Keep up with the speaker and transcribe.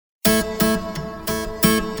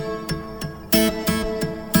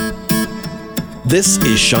This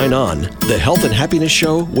is Shine On, the health and happiness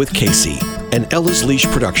show with Casey, an Ella's Leash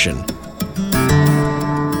production.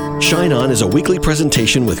 Shine On is a weekly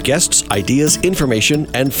presentation with guests, ideas, information,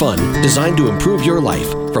 and fun designed to improve your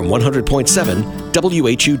life from 100.7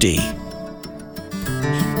 WHUD.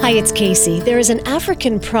 Hi, it's Casey. There is an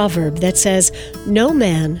African proverb that says, "No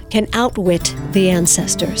man can outwit the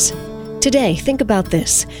ancestors." Today, think about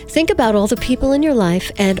this. Think about all the people in your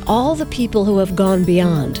life and all the people who have gone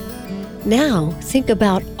beyond. Now, think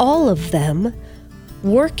about all of them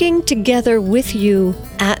working together with you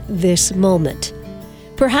at this moment.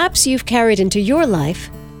 Perhaps you've carried into your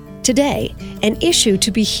life today an issue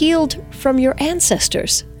to be healed from your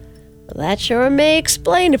ancestors. That sure may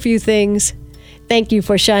explain a few things. Thank you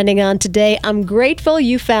for shining on today. I'm grateful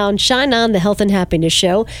you found Shine On, the Health and Happiness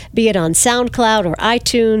Show, be it on SoundCloud or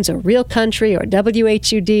iTunes or Real Country or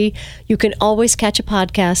WHUD. You can always catch a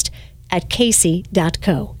podcast at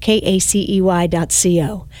Casey.co,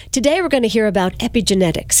 KACEY.co. Today we're going to hear about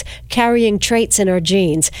epigenetics, carrying traits in our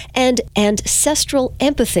genes, and ancestral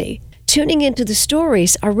empathy, tuning into the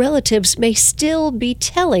stories our relatives may still be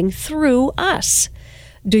telling through us.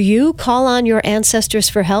 Do you call on your ancestors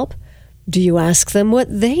for help? Do you ask them what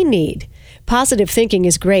they need? Positive thinking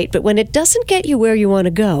is great, but when it doesn't get you where you want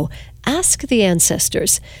to go, ask the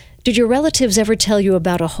ancestors. Did your relatives ever tell you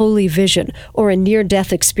about a holy vision or a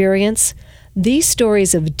near-death experience? These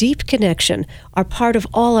stories of deep connection are part of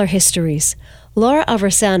all our histories. Laura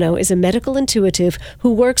Aversano is a medical intuitive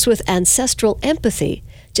who works with ancestral empathy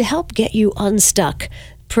to help get you unstuck.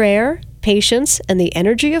 Prayer, patience, and the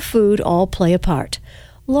energy of food all play a part.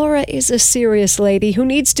 Laura is a serious lady who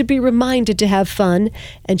needs to be reminded to have fun,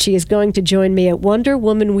 and she is going to join me at Wonder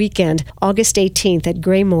Woman Weekend, August 18th at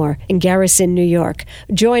Graymoor in Garrison, New York.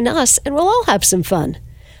 Join us, and we'll all have some fun.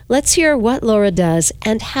 Let's hear what Laura does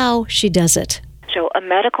and how she does it. So a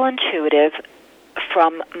medical intuitive,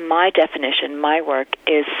 from my definition, my work,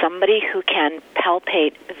 is somebody who can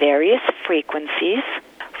palpate various frequencies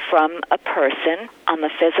from a person on the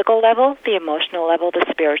physical level, the emotional level, the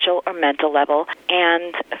spiritual or mental level,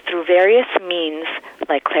 and through various means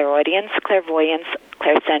like clairaudience, clairvoyance,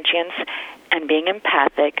 clairsentience, and being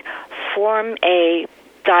empathic, form a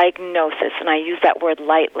diagnosis, and I use that word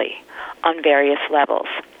lightly, on various levels.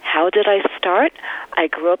 How did I start? I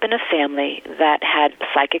grew up in a family that had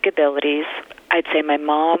psychic abilities. I'd say my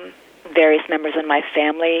mom, various members in my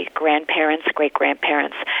family, grandparents,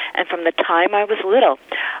 great-grandparents. And from the time I was little,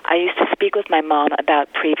 I used to speak with my mom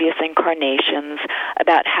about previous incarnations,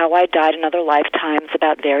 about how I died in other lifetimes,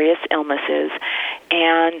 about various illnesses.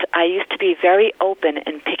 And I used to be very open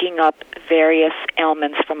in picking up various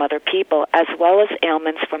ailments from other people, as well as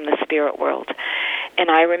ailments from the spirit world.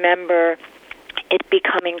 And I remember it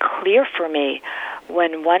becoming clear for me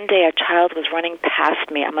when one day a child was running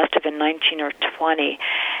past me. I must have been 19 or 20,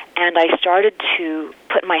 and I started to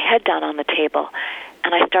put my head down on the table,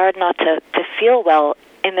 and I started not to feel well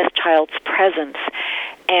in this child's presence,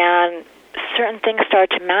 and certain things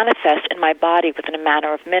started to manifest in my body within a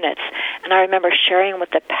matter of minutes. And I remember sharing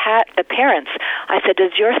with the parents. I said,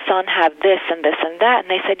 "Does your son have this and this and that?" And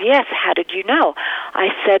they said, "Yes." "How did you know?"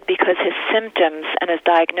 I said, "Because his symptoms and his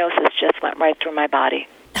diagnosis just went right through my body."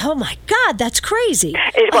 Oh my God, that's crazy.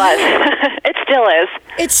 It was. It still is.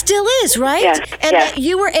 It still is, right? Yes. And yes.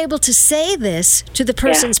 You were able to say this to the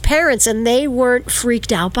person's parents, and they weren't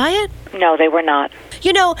freaked out by it? No, they were not.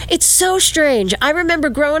 You know, it's so strange. I remember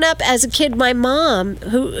growing up as a kid, my mom,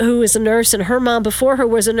 who is a nurse, and her mom before her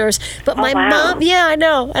was a nurse, but my mom, yeah, I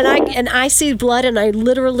know, and I see blood and I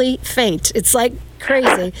literally faint. It's like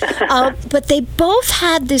crazy. But they both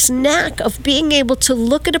had this knack of being able to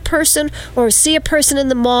look at a person or see a person in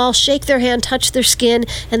the mall, shake their hand, touch their skin,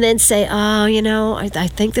 and then say, "Oh, you know, I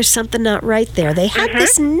think there's something not right there." They had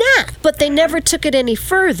this knack, but they never took it any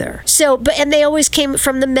further. And they always came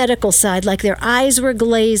from the medical side, like their eyes were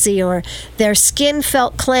glazy or their skin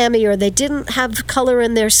felt clammy or they didn't have color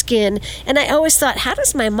in their skin. And I always thought, how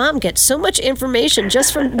does my mom get so much information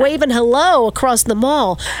just from waving hello across the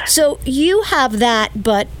mall? So you have that,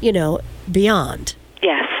 but, you know, beyond.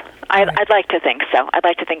 Yes, I'd like to think so. I'd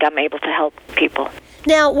like to think I'm able to help people.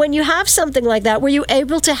 Now, when you have something like that, were you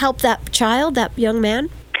able to help that child, that young man?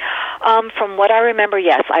 From what I remember,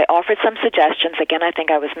 yes. I offered some suggestions. Again, I think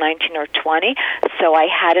I was 19 or 20, so I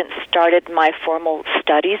hadn't started my formal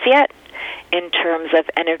studies yet in terms of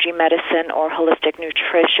energy medicine or holistic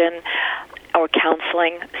nutrition or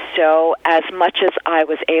counseling. So as much as I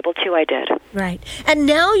was able to, I did. Right. And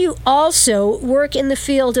now you also work in the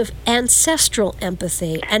field of ancestral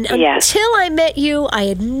empathy. And yes. Until I met you, I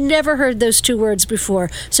had never heard those two words before.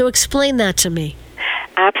 So explain that to me.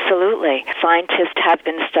 Absolutely. Absolutely. Scientists have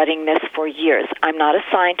been studying this for years. I'm not a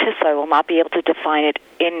scientist, so I will not be able to define it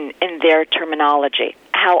in their terminology.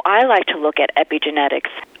 How I like to look at epigenetics,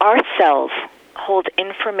 our cells hold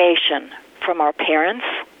information from our parents,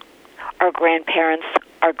 our grandparents,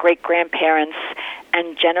 our great-grandparents,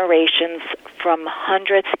 and generations from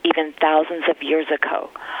hundreds, even thousands of years ago.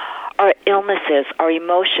 Our illnesses, our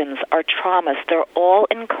emotions, our traumas, they're all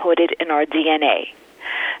encoded in our DNA.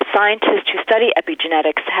 Scientists who study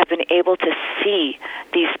epigenetics have been able to see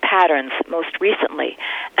these patterns most recently,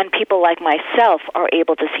 and people like myself are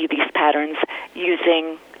able to see these patterns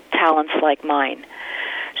using talents like mine.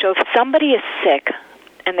 So if somebody is sick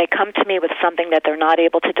and they come to me with something that they're not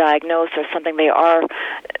able to diagnose or something they are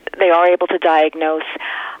able to diagnose,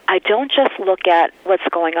 I don't just look at what's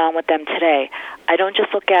going on with them today. I don't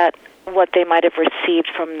just look at what they might have received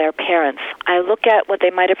from their parents. I look at what they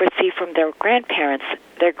might have received from their grandparents,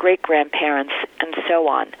 their great-grandparents, and so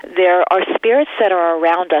on. There are spirits that are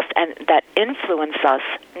around us and that influence us,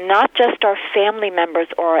 not just our family members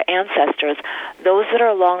or our ancestors, those that are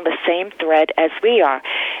along the same thread as we are.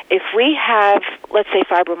 If we have, let's say,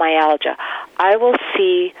 fibromyalgia, I will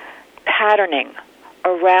see patterning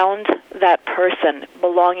around that person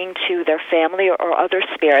belonging to their family or other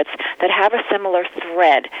spirits that have a similar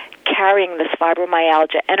thread carrying this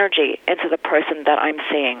fibromyalgia energy into the person that I'm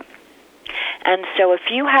seeing. And so if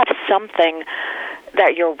you have something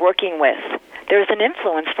that you're working with, there's an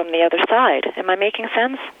influence from the other side. Am I making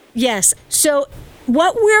sense? Yes. So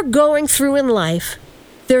what we're going through in life,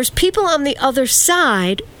 there's people on the other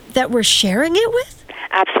side that we're sharing it with?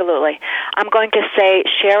 Absolutely. I'm going to say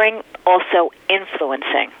sharing, also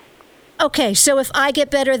influencing. Okay, so if I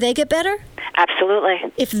get better, they get better?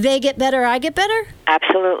 Absolutely. If they get better, I get better?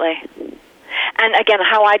 Absolutely. And again,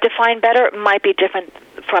 how I define better might be different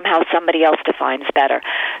from how somebody else defines better.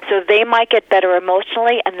 So they might get better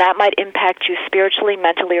emotionally, and that might impact you spiritually,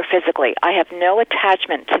 mentally, or physically. I have no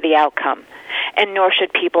attachment to the outcome, and nor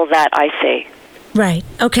should people that I see. Right.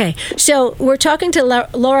 Okay. So we're talking to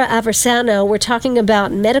Laura Aversano. We're talking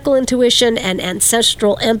about medical intuition and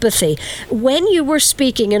ancestral empathy. When you were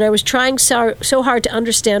speaking, and I was trying so hard to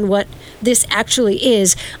understand what this actually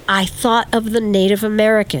is, I thought of the Native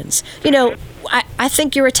Americans. You know, I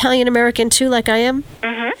think you're Italian American too, like I am.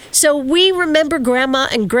 Mm-hmm. So we remember grandma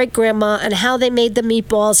and great-grandma and how they made the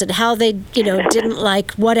meatballs and how they, didn't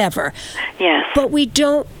like whatever. Yes. But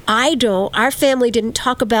our family didn't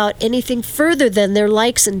talk about anything further than their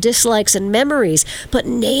likes and dislikes and memories. But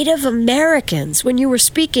Native Americans, when you were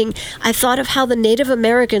speaking, I thought of how the Native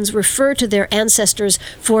Americans refer to their ancestors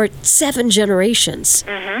for 7 generations.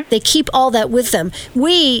 Mm-hmm. They keep all that with them.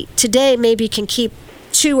 We, today, maybe can keep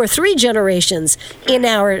 2 or 3 generations in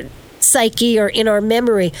our psyche or in our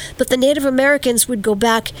memory, but the Native Americans would go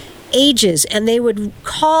back ages and they would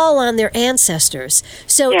call on their ancestors.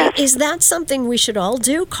 So yes. Is that something we should all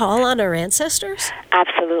do, call on our ancestors?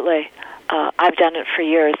 Absolutely. I've done it for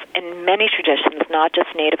years. In many traditions, not just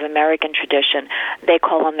Native American tradition, they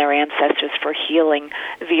call on their ancestors for healing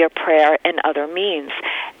via prayer and other means.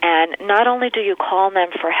 And not only do you call on them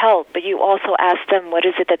for help, but you also ask them what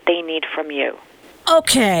is it that they need from you.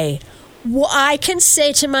 Okay. Well, I can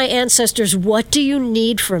say to my ancestors, what do you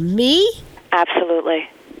need from me? Absolutely.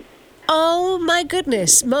 Oh, my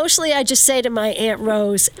goodness. Mostly I just say to my Aunt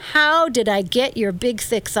Rose, how did I get your big,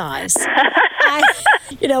 thick thighs?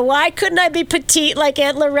 Why couldn't I be petite like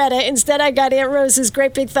Aunt Loretta? Instead, I got Aunt Rose's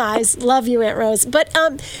great big thighs. Love you, Aunt Rose. But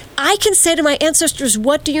I can say to my ancestors,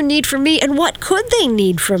 what do you need from me? And what could they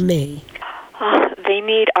need from me? They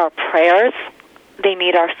need our prayers. They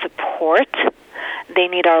need our support. They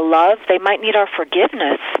need our love. They might need our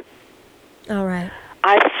forgiveness. All right.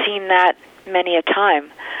 I've seen that many a time.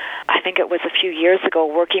 I think it was a few years ago,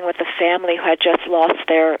 working with a family who had just lost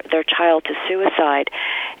their child to suicide.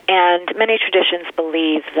 And many traditions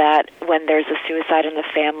believe that when there's a suicide in the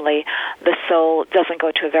family, the soul doesn't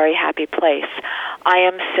go to a very happy place. I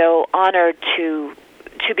am so honored to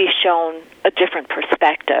be shown a different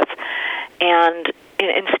perspective. And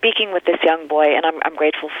in speaking with this young boy, and I'm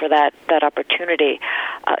grateful for that opportunity,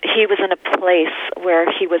 he was in a place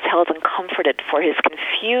where he was held and comforted for his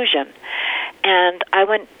confusion. And I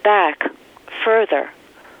went back further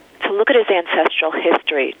to look at his ancestral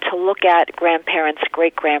history, to look at grandparents,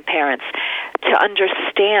 great-grandparents, to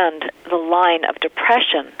understand the line of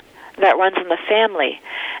depression that runs in the family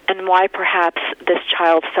and why perhaps this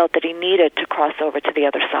child felt that he needed to cross over to the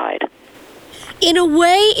other side. In a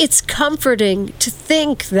way, it's comforting to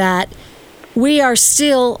think that we are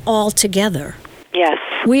still all together. Yes.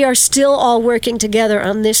 We are still all working together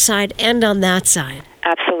on this side and on that side.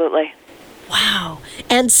 Absolutely. Wow.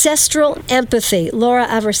 Ancestral empathy. Laura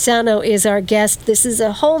Aversano is our guest. This is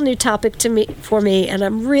a whole new topic for me, and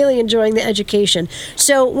I'm really enjoying the education.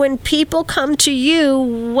 So when people come to you,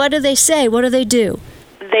 what do they say? What do they do?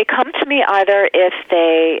 They come to me either if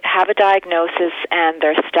they have a diagnosis and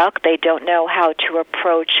they're stuck, they don't know how to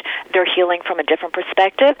approach their healing from a different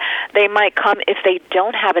perspective. They might come if they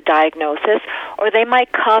don't have a diagnosis, or they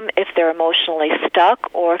might come if they're emotionally stuck,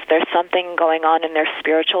 or if there's something going on in their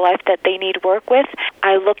spiritual life that they need work with.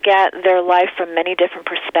 I look at their life from many different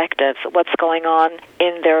perspectives. What's going on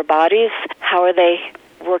in their bodies? How are they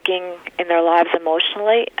working in their lives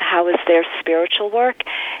emotionally? How is their spiritual work?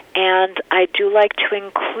 And I do like to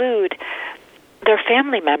include their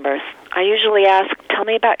family members. I usually ask, tell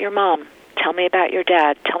me about your mom. Tell me about your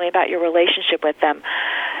dad. Tell me about your relationship with them.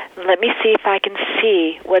 Let me see if I can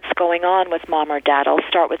see what's going on with mom or dad. I'll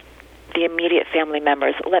start with the immediate family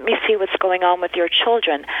members. Let me see what's going on with your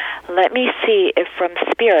children. Let me see if from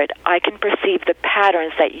spirit I can perceive the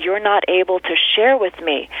patterns that you're not able to share with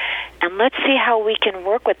me. And let's see how we can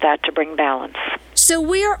work with that to bring balance. So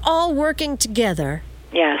we are all working together.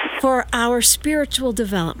 Yes. For our spiritual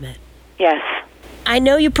development. Yes. I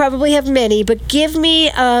know you probably have many, but give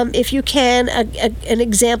me, if you can, an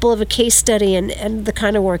example of a case study and the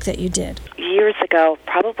kind of work that you did. Years ago,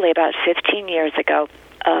 probably about 15 years ago,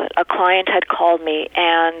 a client had called me,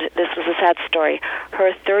 and this was a sad story.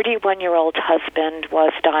 Her 31-year-old husband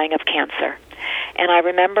was dying of cancer. And I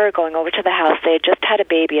remember going over to the house. They had just had a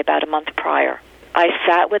baby about a month prior. I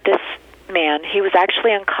sat with this man. He was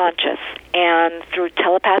actually unconscious, and through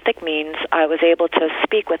telepathic means, I was able to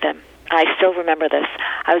speak with him. I still remember this.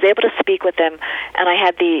 I was able to speak with him, and I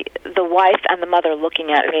had the wife and the mother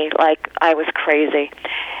looking at me like I was crazy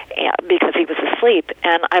because he was asleep.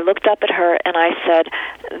 And I looked up at her, and I said,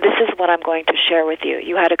 this is what I'm going to share with you.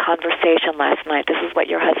 You had a conversation last night. This is what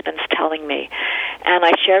your husband's telling me. And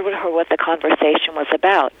I shared with her what the conversation was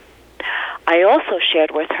about. I also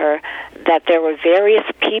shared with her that there were various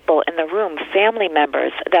people in the room, family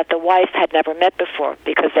members, that the wife had never met before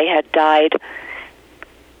because they had died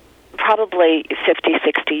probably 50,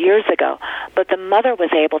 60 years ago. But the mother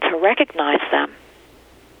was able to recognize them.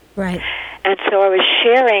 Right. And so I was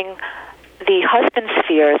sharing the husband's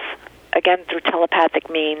fears, again through telepathic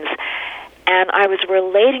means, and I was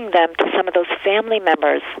relating them to some of those family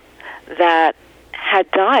members that had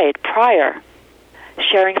died prior,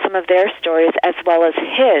 sharing some of their stories as well as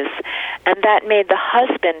his, and that made the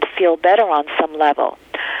husband feel better on some level.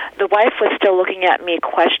 The wife was still looking at me,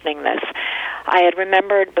 questioning this. I had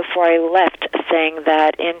remembered before I left saying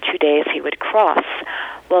that in 2 days he would cross.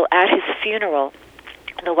 Well, at his funeral,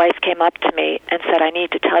 the wife came up to me and said, I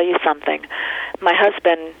need to tell you something. My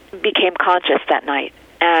husband became conscious that night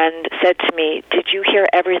and said to me, did you hear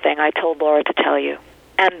everything I told Laura to tell you?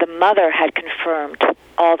 And the mother had confirmed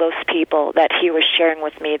all those people that he was sharing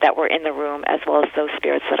with me that were in the room, as well as those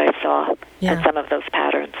spirits that I saw, and some of those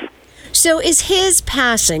patterns. So was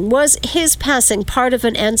his passing part of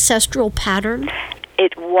an ancestral pattern?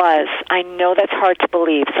 It was. I know that's hard to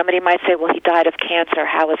believe. Somebody might say, well, he died of cancer.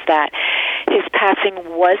 How was that? His passing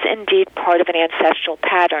was indeed part of an ancestral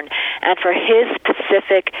pattern. And for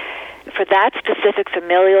that specific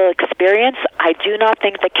familial experience, I do not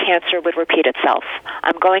think that cancer would repeat itself.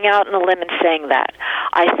 I'm going out on a limb and saying that.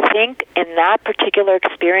 I think in that particular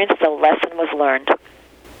experience, the lesson was learned.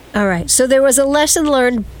 All right. So there was a lesson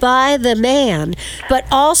learned by the man, but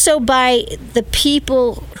also by the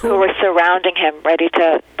people who were surrounding him, ready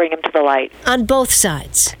to bring him to the light. On both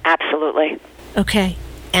sides. Absolutely. Okay.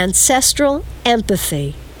 Ancestral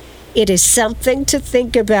empathy. It is something to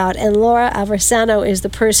think about, and Laura Aversano is the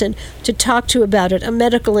person to talk to about it, a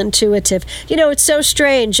medical intuitive. You know, it's so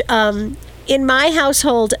strange. In my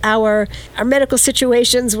household, our medical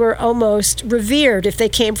situations were almost revered if they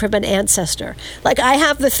came from an ancestor. Like, I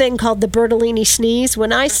have the thing called the Bertolini sneeze.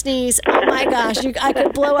 When I sneeze, oh my gosh, I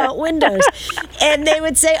could blow out windows. And they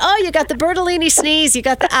would say, oh, you got the Bertolini sneeze, you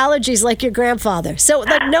got the allergies like your grandfather. So,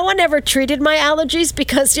 like, no one ever treated my allergies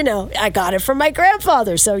because, you know, I got it from my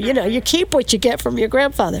grandfather. So, you know, you keep what you get from your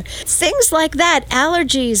grandfather. Things like that,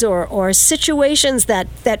 allergies or situations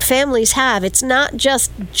that families have, it's not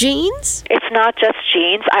just genes. It's not just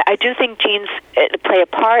genes. I do think genes play a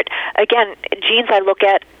part. Again, genes I look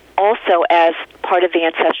at also as part of the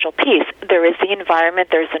ancestral piece. There is the environment,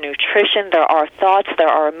 there's the nutrition, there are thoughts, there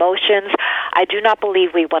are emotions. I do not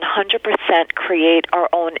believe we 100% create our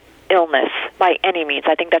own illness by any means.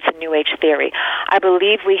 I think that's a New Age theory. I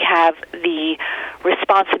believe we have the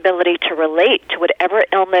responsibility to relate to whatever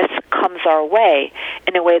illness comes our way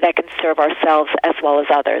in a way that can serve ourselves as well as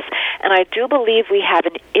others. And I do believe we have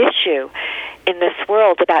an issue in this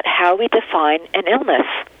world about how we define an illness.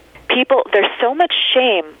 There's so much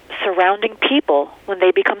shame surrounding people when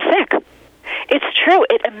they become sick. It's true.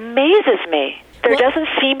 It amazes me. There doesn't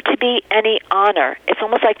seem to be any honor. It's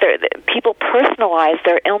almost like people personalize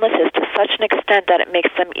their illnesses to such an extent that it makes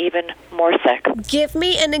them even more sick. Give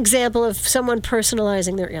me an example of someone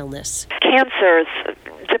personalizing their illness. Cancers,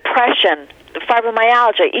 depression,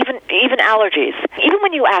 fibromyalgia, even allergies. Even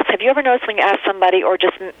when you ask, have you ever noticed when you ask somebody or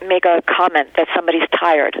just make a comment that somebody's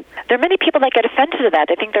tired? There are many people that get offended at that.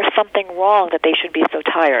 They think there's something wrong that they should be so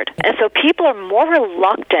tired. And so people are more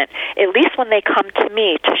reluctant, at least when they come to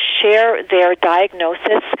me, to share their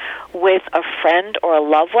diagnosis with a friend or a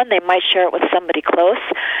loved one. They might share it with somebody close.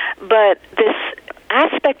 But this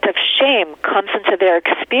aspect of shame comes into their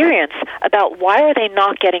experience about why are they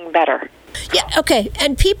not getting better. Yeah, okay.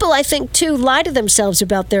 And people, I think, too, lie to themselves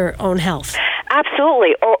about their own health.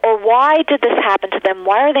 Absolutely. Or why did this happen to them?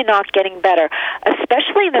 Why are they not getting better?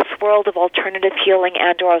 Especially in this world of alternative healing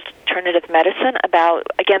and or alternative medicine about,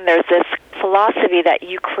 again, there's this philosophy that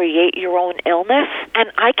you create your own illness. And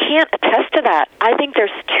I can't attest to that. I think there's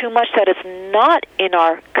too much that is not in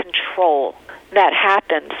our control that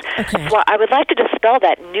happens. Okay. Well, I would like to dispel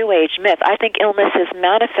that New Age myth. I think illness is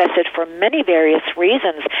manifested for many various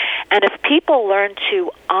reasons. And if people learn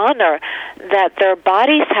to honor that their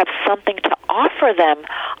bodies have something to offer them,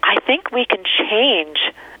 I think we can change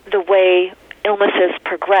the way illnesses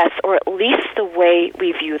progress, or at least the way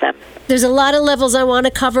we view them. There's a lot of levels I want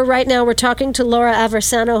to cover right now. We're talking to Laura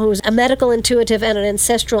Aversano, who's a medical intuitive and an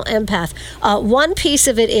ancestral empath. One piece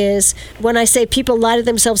of it is when I say people lie to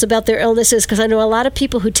themselves about their illnesses, because I know a lot of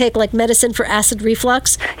people who take like medicine for acid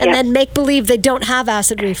reflux and then make believe they don't have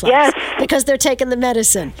acid reflux because they're taking the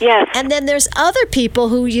medicine. Yes. And then there's other people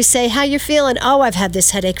who you say, how you feeling? Oh, I've had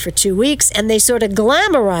this headache for 2 weeks, and they sort of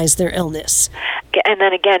glamorize their illness. And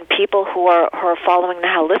then again, people who are following the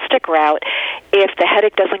holistic route, if the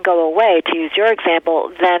headache doesn't go away, to use your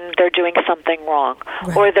example, then they're doing something wrong.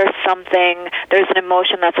 Right. Or there's an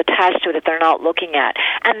emotion that's attached to it that they're not looking at.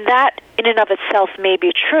 And that in and of itself may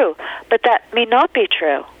be true, but that may not be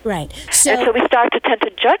true. Right. And so we start to tend to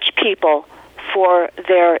judge people for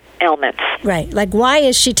their ailments. Right. Like, why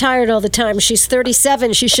is she tired all the time? She's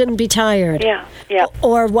 37. She shouldn't be tired. Yeah.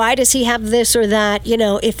 Or why does he have this or that? You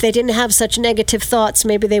know, if they didn't have such negative thoughts,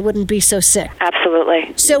 maybe they wouldn't be so sick.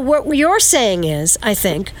 Absolutely. So what you're saying is, I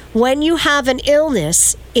think, when you have an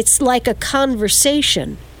illness, it's like a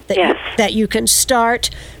conversation that you can start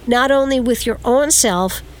not only with your own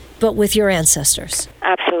self, but with your ancestors.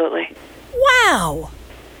 Absolutely. Wow.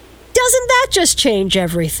 Doesn't that just change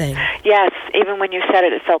everything? Yes, even when you said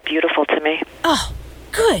it, it felt beautiful to me. Oh,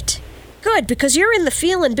 good, because you're in the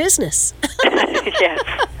feeling business. Yes.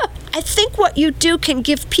 I think what you do can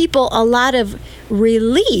give people a lot of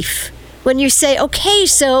relief when you say, okay,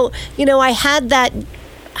 so, I had that,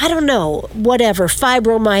 I don't know, whatever,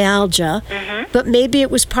 fibromyalgia, but maybe it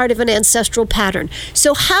was part of an ancestral pattern.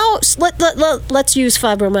 So let's use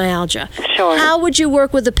fibromyalgia. Sure. How would you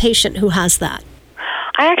work with a patient who has that?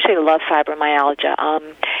 I actually love fibromyalgia.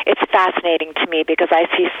 It's fascinating to me because I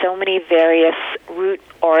see so many various root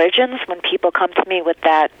origins when people come to me with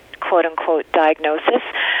that quote-unquote diagnosis.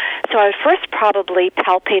 So I would first probably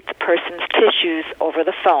palpate the person's tissues over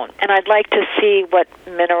the phone. And I'd like to see what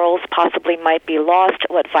minerals possibly might be lost,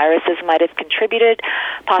 what viruses might have contributed,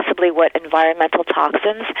 possibly what environmental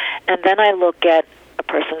toxins. And then I look at a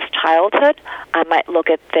person's childhood. I might look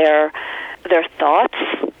at their thoughts.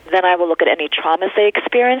 Then I will look at any traumas they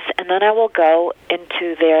experienced, and then I will go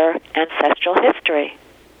into their ancestral history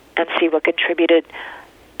and see what contributed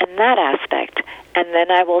in that aspect. And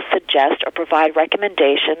then I will suggest or provide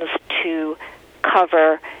recommendations to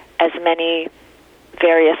cover as many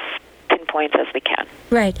various pinpoints as we can.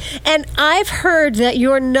 Right. And I've heard that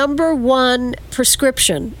your number one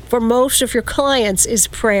prescription for most of your clients is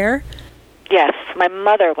prayer. Yes. My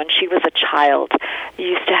mother, when she was a child,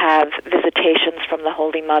 used to have visitations from the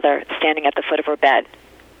Holy Mother standing at the foot of her bed.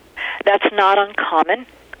 That's not uncommon.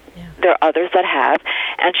 Yeah. There are others that have.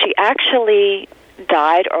 And she actually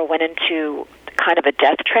died or went into kind of a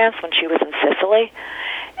death trance when she was in Sicily.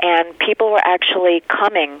 And people were actually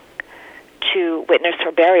coming to witness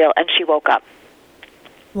her burial, and she woke up.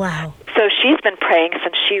 Wow. So she's been praying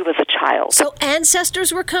since she was a child. So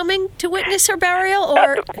ancestors were coming to witness her burial?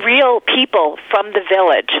 Or real people from the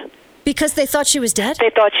village. Because they thought she was dead? They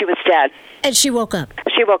thought she was dead. And she woke up?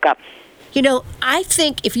 She woke up. I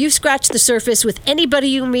think if you scratch the surface with anybody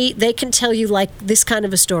you meet, they can tell you like this kind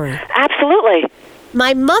of a story. Absolutely.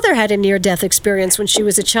 My mother had a near-death experience when she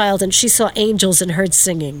was a child, and she saw angels and heard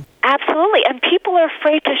singing. Absolutely. And people are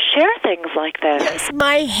afraid to share things like this. Yes,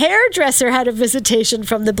 my hairdresser had a visitation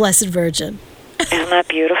from the Blessed Virgin. Isn't that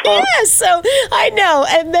beautiful? Yes, so I know.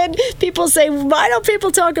 And then people say, why don't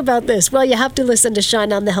people talk about this? Well, you have to listen to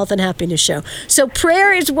Shine On, the Health and Happiness Show. So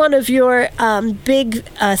prayer is one of your big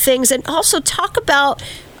things. And also talk about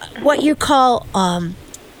what you call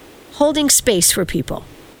holding space for people.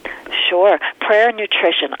 Sure. Prayer and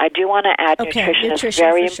nutrition. I do want to add nutrition is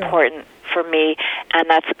very important for me, and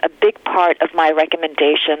that's a big part of my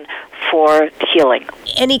recommendation for healing.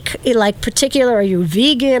 Any, particular, are you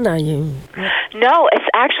vegan? Are you... No, it's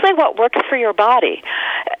actually what works for your body.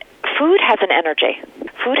 Food has an energy.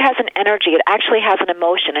 Food has an energy. It actually has an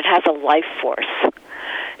emotion. It has a life force.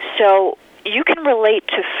 So you can relate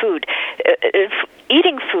to food.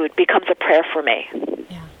 Eating food becomes a prayer for me.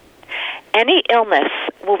 Yeah. Any illness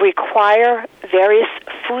will require various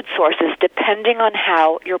food sources depending on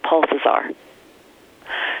how your pulses are.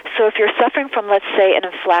 So if you're suffering from, let's say, an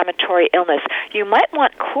inflammatory illness, you might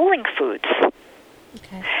want cooling foods.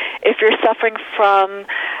 Okay. If you're suffering from,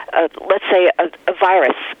 let's say, a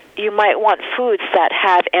virus, you might want foods that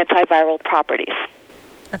have antiviral properties.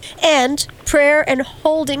 And prayer and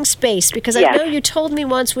holding space, because I know you told me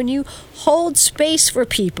once when you hold space for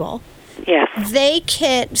people, they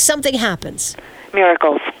can't, something happens.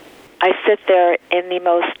 Miracles. I sit there in the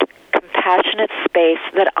most compassionate space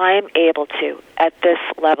that I'm able to at this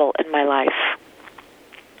level in my life.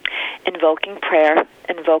 Invoking prayer,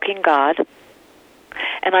 invoking God.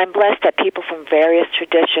 And I'm blessed that people from various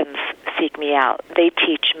traditions seek me out. They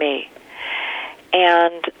teach me.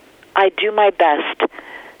 And I do my best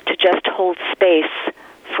to just hold space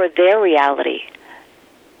for their reality,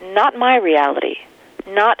 not my reality.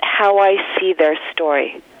 Not how I see their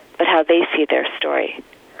story, but how they see their story.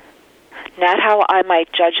 Not how I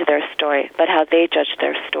might judge their story, but how they judge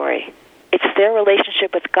their story. It's their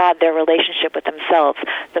relationship with God, their relationship with themselves.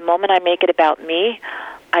 The moment I make it about me,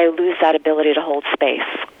 I lose that ability to hold space.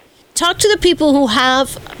 Talk to the people who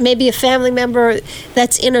have maybe a family member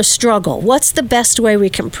that's in a struggle. What's the best way we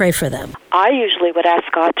can pray for them? I usually would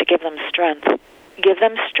ask God to give them strength. Give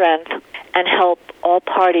them strength and help all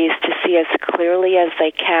parties to see as clearly as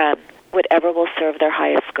they can whatever will serve their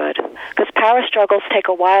highest good. Because power struggles take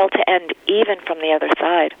a while to end, even from the other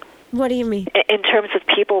side. What do you mean? In terms of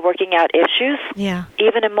people working out issues,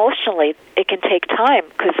 even emotionally, it can take time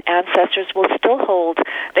because ancestors will still hold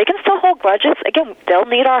grudges. Again, they'll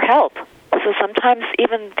need our help. So sometimes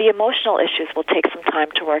even the emotional issues will take some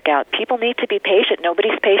time to work out. People need to be patient.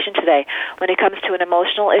 Nobody's patient today when it comes to an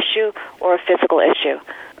emotional issue or a physical issue.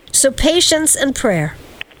 So patience and prayer.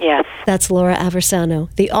 Yes. That's Laura Aversano,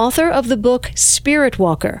 the author of the book Spirit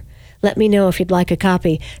Walker. Let me know if you'd like a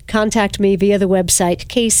copy. Contact me via the website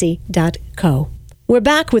casey.co. We're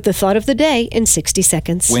back with the thought of the day in 60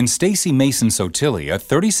 seconds. When Stacy Mason Sotili, a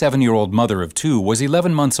 37-year-old mother of two, was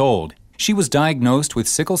 11 months old, she was diagnosed with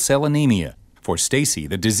sickle cell anemia. For Stacy,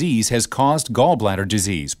 the disease has caused gallbladder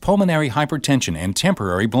disease, pulmonary hypertension, and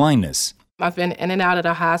temporary blindness. I've been in and out of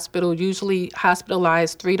the hospital, usually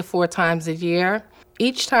hospitalized 3 to 4 times a year.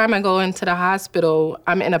 Each time I go into the hospital,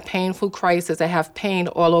 I'm in a painful crisis. I have pain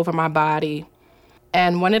all over my body.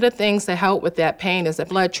 And one of the things that help with that pain is the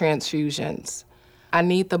blood transfusions. I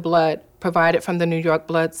need the blood provided from the New York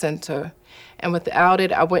Blood Center. And without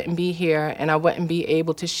it, I wouldn't be here, and I wouldn't be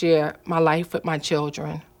able to share my life with my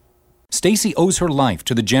children. Stacy owes her life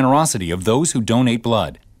to the generosity of those who donate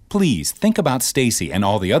blood. Please think about Stacy and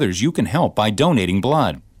all the others you can help by donating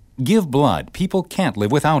blood. Give blood. People can't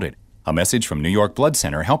live without it. A message from New York Blood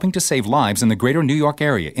Center, helping to save lives in the greater New York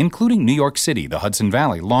area, including New York City, the Hudson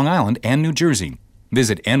Valley, Long Island, and New Jersey.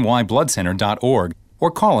 Visit nybloodcenter.org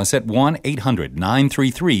or call us at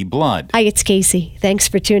 1-800-933-BLOOD. Hi, it's Casey. Thanks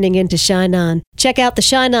for tuning in to Shine On. Check out the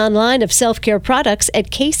Shine On line of self-care products at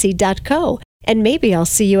casey.co. And maybe I'll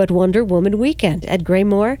see you at Wonder Woman Weekend at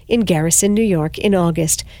Graymoor in Garrison, New York in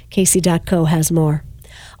August. Casey.co has more.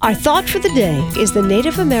 Our thought for the day is the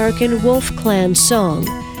Native American Wolf Clan song,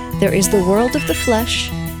 "There is the world of the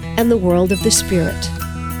flesh and the world of the spirit.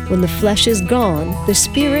 When the flesh is gone, the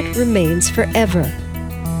spirit remains forever.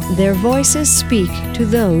 Their voices speak to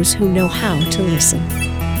those who know how to listen."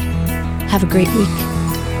 Have a great week.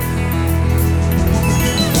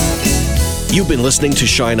 You've been listening to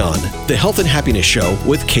Shine On, the Health and Happiness Show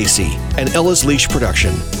with Casey, an Ella's Leash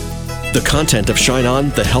production. The content of Shine On,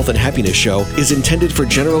 the Health and Happiness Show is intended for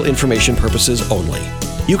general information purposes only.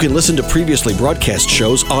 You can listen to previously broadcast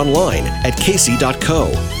shows online at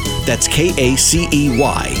casey.co. That's KACEY.co.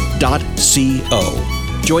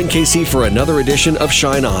 Join Casey for another edition of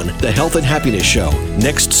Shine On, the Health and Happiness Show,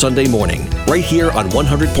 next Sunday morning, right here on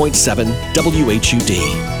 100.7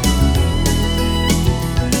 WHUD.